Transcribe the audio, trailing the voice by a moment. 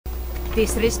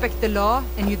Disrespect the law,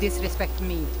 and you disrespect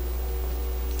me.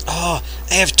 Oh,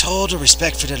 I have total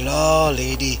respect for the law,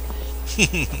 lady.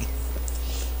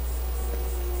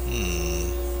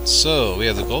 So, we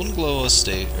have the Golden Glow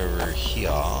Estate over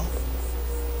here.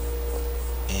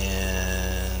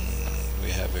 And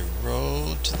we have a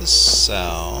road to the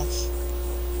south.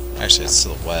 Actually, it's to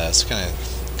the west. It kind of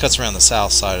cuts around the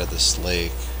south side of this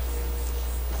lake.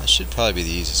 That should probably be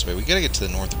the easiest way. We gotta get to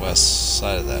the northwest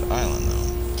side of that island,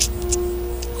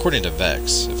 though. According to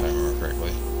Vex, if I remember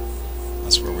correctly.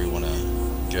 That's where we want to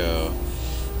go.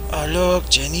 Oh, look,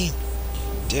 Jenny.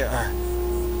 There are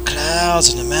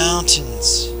clouds in the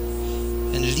mountains.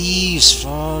 And leaves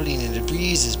falling and the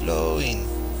breeze is blowing.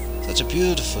 Such a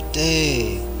beautiful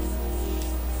day.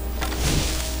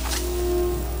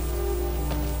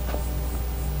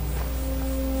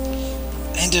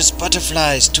 And there's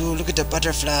butterflies too. Look at the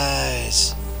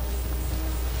butterflies.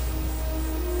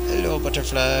 Hello,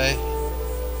 butterfly.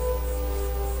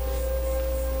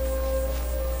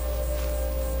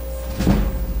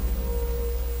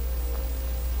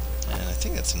 And I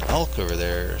think that's an elk over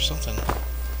there or something.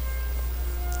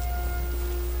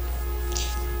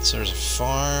 So there's a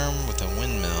farm with a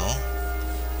windmill.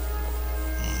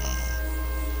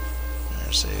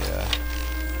 There's a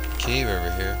cave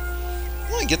over here.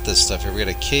 I want to get this stuff here. We got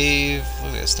a cave.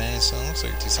 Look at that standing stone. Looks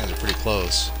like these things are pretty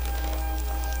close.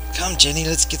 Come, Jenny,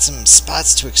 let's get some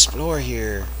spots to explore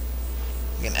here.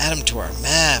 We can add them to our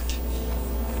map.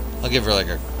 I'll give her like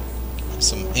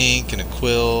some ink and a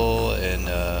quill and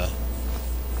a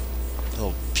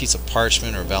little piece of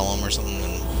parchment or vellum or something,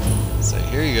 and say,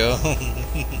 here you go.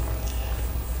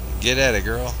 Get at it,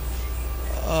 girl.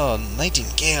 Oh,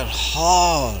 Nightingale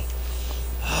Hall.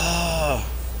 Oh,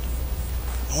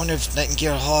 I wonder if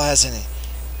Nightingale Hall has any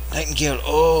Nightingale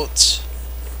oats.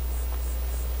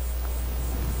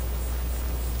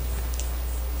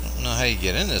 I don't know how you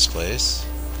get in this place.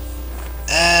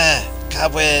 Ah,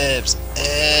 cobwebs.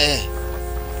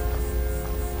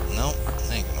 Nope,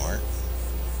 that ain't gonna work.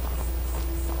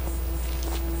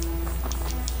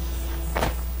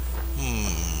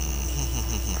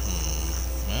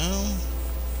 Well,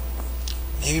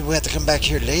 Maybe we'll have to come back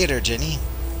here later, Jenny.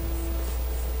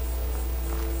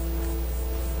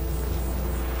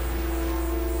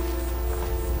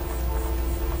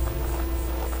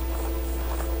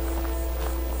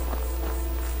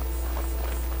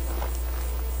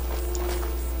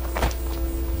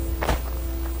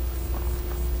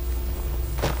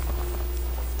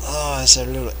 Oh, it's our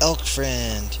little elk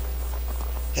friend.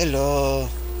 Hello.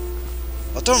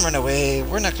 Oh, don't run away.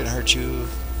 We're not gonna hurt you.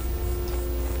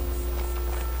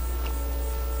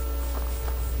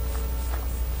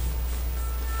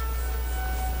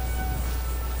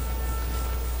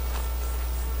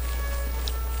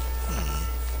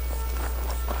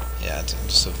 yeah, I can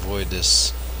just avoid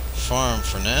this farm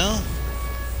for now.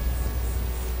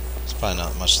 There's probably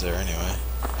not much there anyway.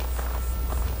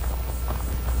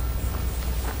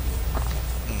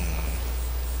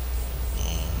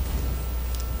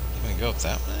 Can we go up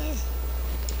that way?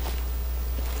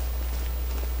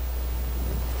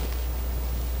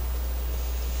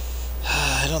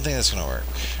 I don't think that's gonna work.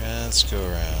 Let's go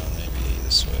around maybe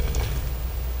this way.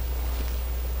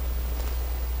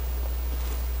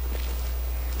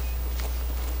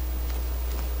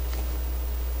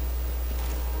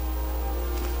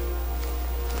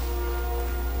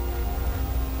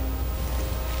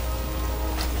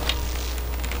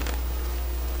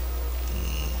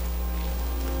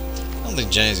 I don't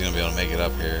think Jenny's gonna be able to make it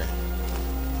up here.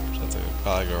 She'll have to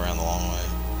probably go around the long way.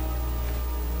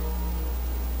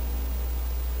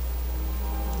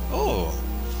 Oh,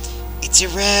 It's a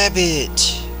rabbit.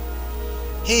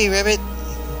 Hey, rabbit.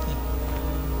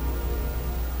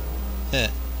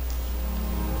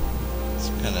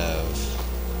 some kind of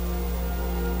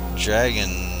dragon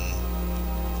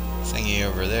thingy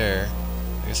over there.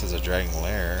 I guess it's a dragon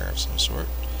lair of some sort.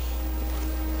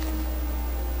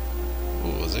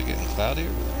 Ooh, is it getting cloudy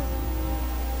over there?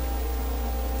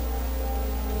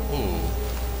 Ooh.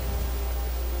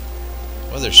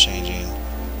 Weather's changing.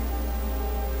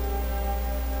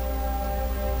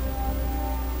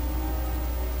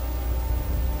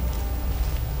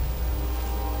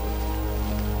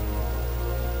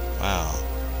 Wow.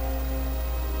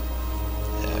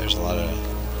 Yeah, there's a lot of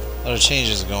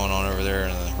changes going on over there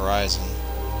in the horizon.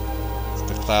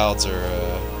 The clouds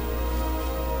are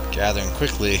gathering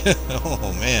quickly.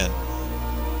 Oh man.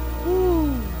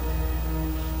 Woo.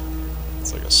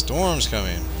 It's like a storm's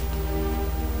coming.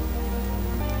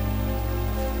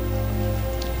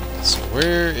 So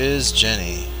where is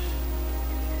Jenny?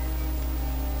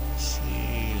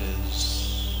 She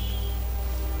is...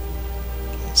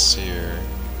 Can't Let's see here.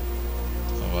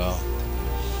 Oh well.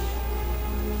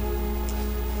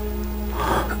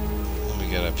 What do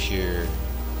we got up here?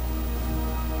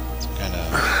 Some kind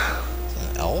of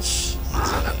an elf? What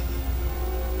is that?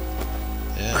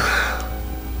 Yeah.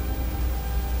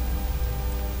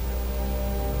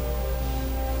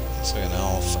 Looks like an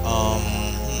elf.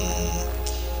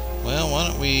 Well, why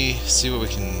don't we see what we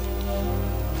can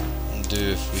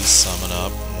do if we summon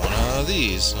up one of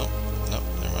these? Oh, no,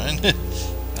 never mind.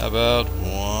 How about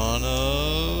one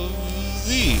of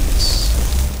these?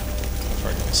 How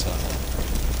far can we summon?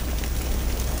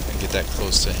 If I can get that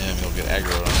close to him, he'll get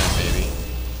aggroed on that baby.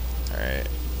 Alright.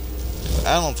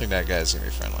 I don't think that guy's gonna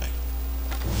be friendly.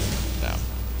 No.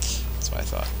 That's what I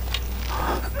thought.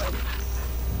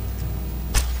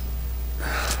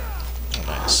 Oh,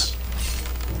 nice.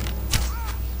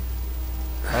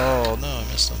 Oh, no, I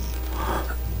missed him.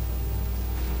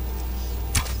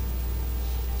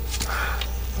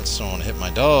 I just don't want to hit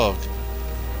my dog.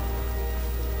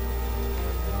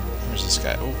 Where's this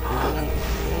guy? Oh, oh,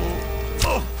 oh,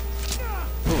 oh.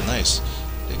 Oh, nice.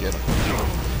 Did get him.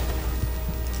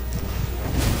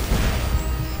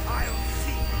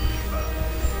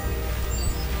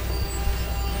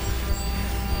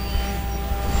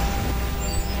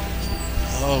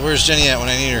 Oh, where's Jenny at when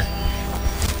I need her?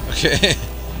 Okay.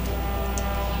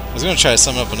 I was going to try to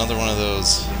summon up another one of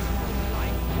those.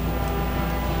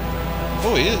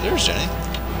 Oh, yeah, there's Jenny.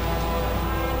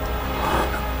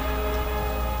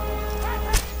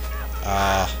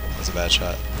 Ah, that's a bad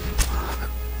shot.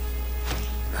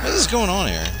 What is going on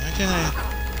here? Why can't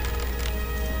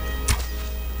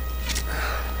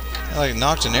I like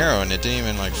knocked an arrow and it didn't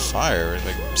even like fire. It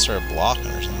like started blocking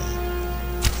or something.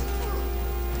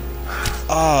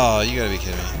 Oh, you gotta be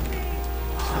kidding me.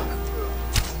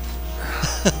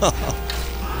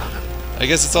 I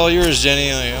guess it's all yours,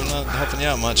 Jenny. Like, I'm not helping you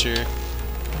out much here.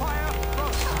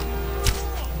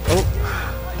 Oh,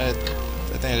 I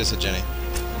think I just hit Jenny.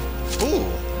 Ooh.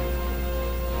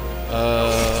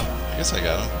 I guess I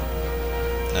got him.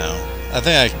 No, I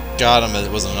think I got him, but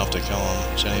it wasn't enough to kill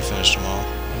him. Jenny finished him off.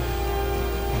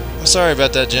 I'm sorry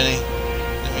about that, Jenny.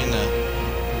 I mean,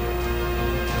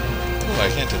 oh, I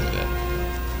can't do that.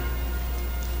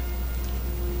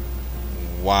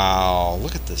 Wow,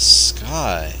 look at the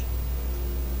sky.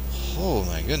 Oh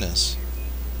my goodness.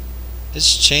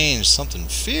 It's changed something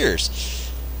fierce.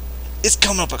 It's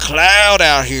coming up a cloud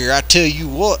out here. I tell you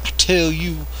what, I tell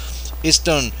you, it's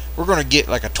done. We're gonna get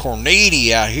like a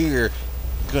tornado out here.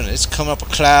 It's coming up a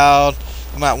cloud.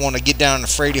 I might want to get down in the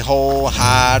Freddy hole and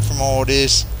hide from all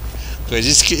this. Cause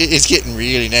it's getting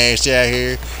really nasty out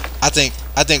here. I think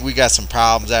we got some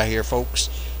problems out here, folks.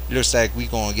 It looks like we're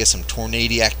going to get some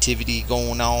tornado activity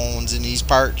going on in these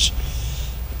parts.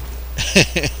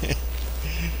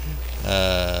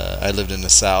 I lived in the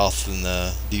South, in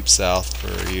the deep South, for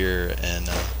a year, and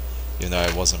even though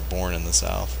I wasn't born in the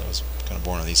South, I was kind of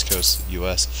born on the East Coast of the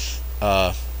U.S.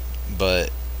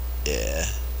 But yeah,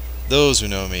 those who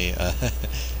know me,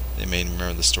 they may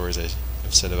remember the stories I've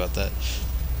said about that.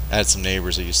 I had some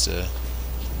neighbors that used to.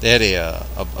 They had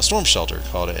a storm shelter,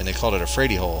 called it, and they called it a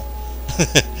Freddy hole.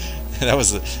 That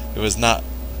was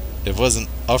it wasn't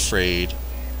afraid.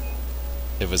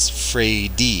 It was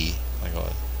Freddy, like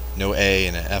no A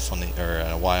and an F on the or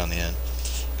a Y on the end.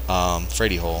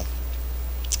 Freddy hole.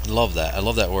 Love that. I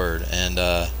love that word. And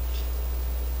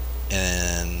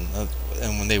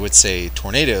when they would say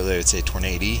tornado, they would say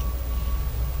tornado.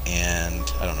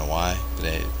 And I don't know why, but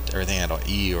everything had an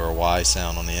E or a Y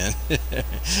sound on the end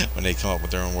when they come up with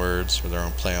their own words or their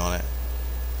own play on it.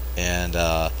 And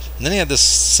then he had this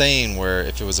saying where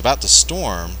if it was about to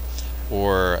storm,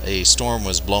 or a storm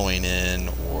was blowing in,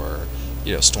 or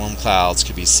storm clouds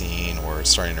could be seen, or it's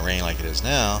starting to rain like it is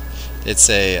now, they'd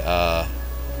say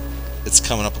it's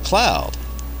coming up a cloud.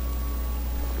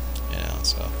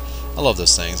 So I love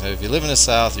those things. If you live in the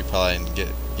South, you probably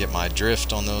get my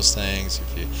drift on those things.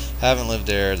 If you haven't lived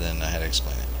there, then I had to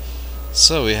explain it.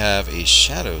 So we have a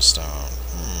shadow stone.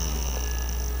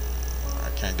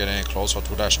 Can't get any closer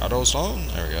to that shadow stone.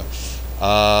 There we go.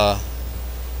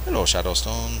 Hello, shadow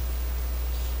stone.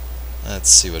 Let's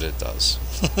see what it does.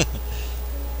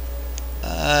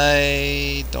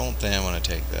 I don't think I want to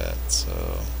take that, so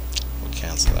we'll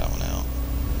cancel that one out.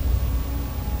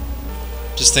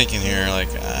 Just thinking here,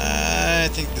 like, I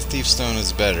think the thief stone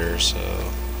is better, so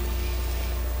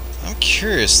I'm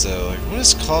curious though, like, what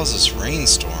has caused this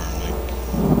rainstorm? Like,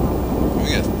 we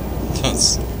got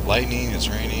it's lightning, it's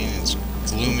raining, it's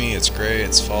gloomy, it's gray,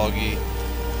 it's foggy.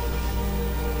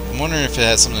 I'm wondering if it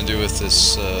had something to do with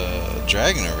this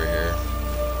dragon over here.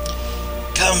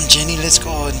 Come, Jenny, let's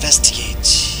go investigate.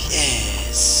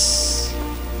 Yes.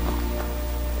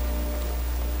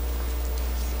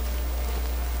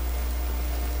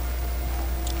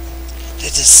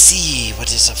 us see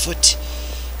what is afoot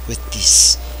with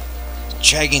this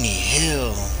dragony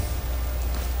hill.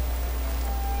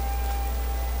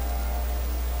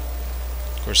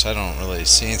 Of course, I don't really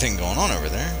see anything going on over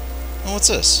there. Oh, what's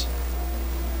this?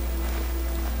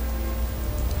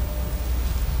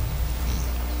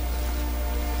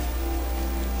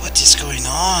 What is going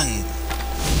on?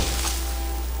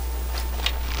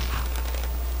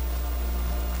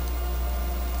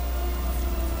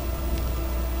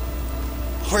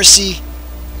 Horsey,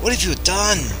 what have you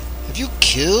done? Have you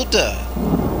killed a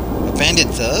bandit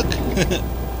thug?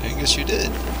 I guess you did.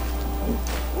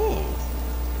 Ooh.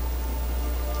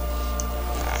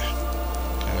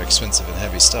 Kind of expensive and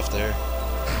heavy stuff there.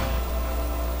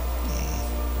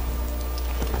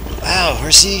 Wow,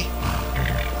 Horsey,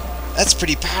 that's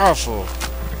pretty powerful.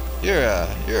 You're a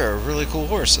really cool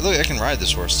horse. Look, I can ride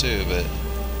this horse too, but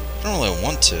I don't really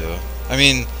want to. I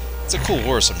mean, it's a cool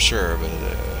horse, I'm sure, but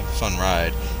fun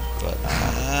ride. But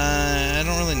I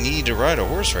don't really need to ride a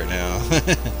horse right now.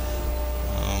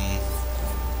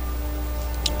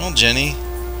 Well, Jenny,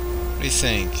 what do you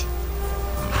think?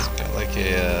 It's got like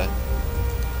a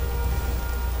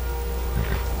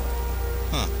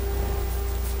Not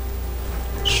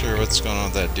sure what's going on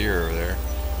with that deer over there.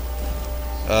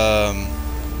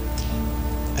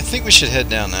 I think we should head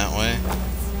down that way.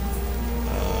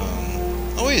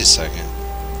 Oh, wait a second.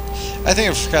 I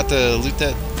think I forgot to loot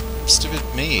that stupid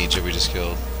mage that we just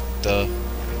killed. Duh.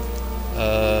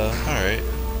 Alright.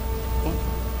 Oh,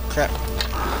 crap.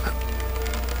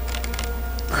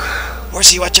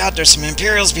 Horsey, watch out, there's some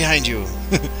Imperials behind you.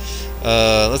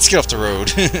 Let's get off the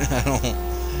road. I don't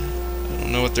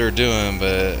know what they're doing,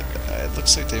 but it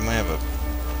looks like they might have a...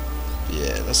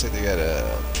 Yeah, it looks like they got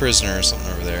a prisoner or something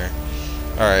over there.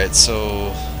 Alright,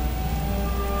 so...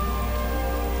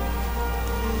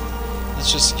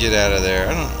 let's just get out of there.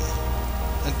 I don't...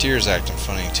 That deer's acting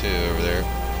funny too over there.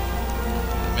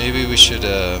 Maybe we should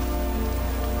go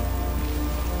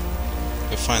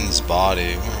find this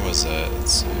body. Where was that?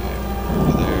 Let's see.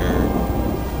 Over there.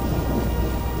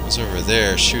 It was over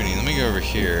there shooting. Let me go over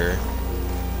here.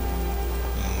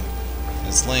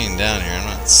 It's laying down here. I'm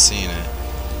not seeing it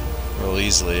real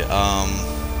easily. So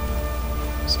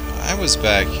I was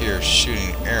back here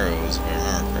shooting arrows, if I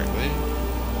remember correctly.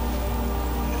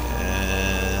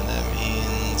 And that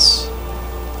means...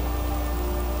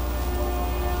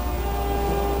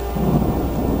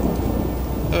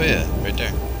 oh yeah, right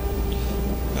there.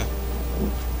 Huh.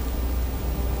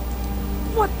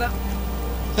 What the?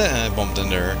 I bumped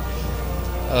into her.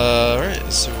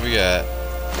 Alright, so we got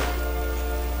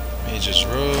Mage's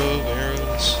Robe,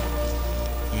 arrows.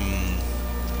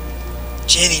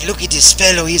 Jenny, look at this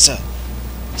fellow. He's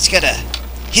got a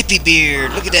hippie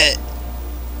beard. Look at that.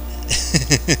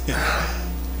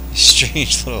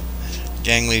 Strange little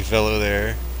gangly fellow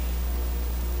there.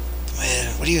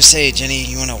 Well, what do you say, Jenny?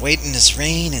 You want to wait in this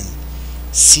rain and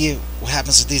see what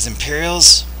happens with these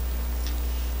Imperials?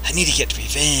 I need to get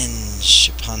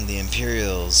revenge upon the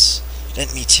Imperials.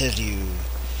 Let me tell you,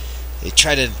 they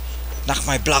try to knock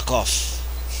my block off.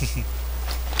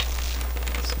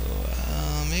 So,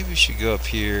 maybe we should go up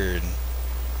here and...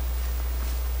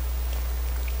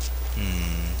 I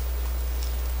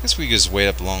guess we just wait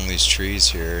up along these trees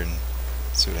here and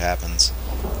see what happens.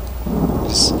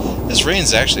 This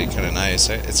rain's actually kind of nice.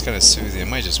 It's kind of soothing. I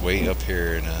might just wait up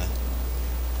here and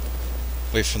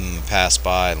wait for them to pass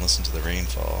by and listen to the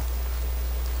rainfall.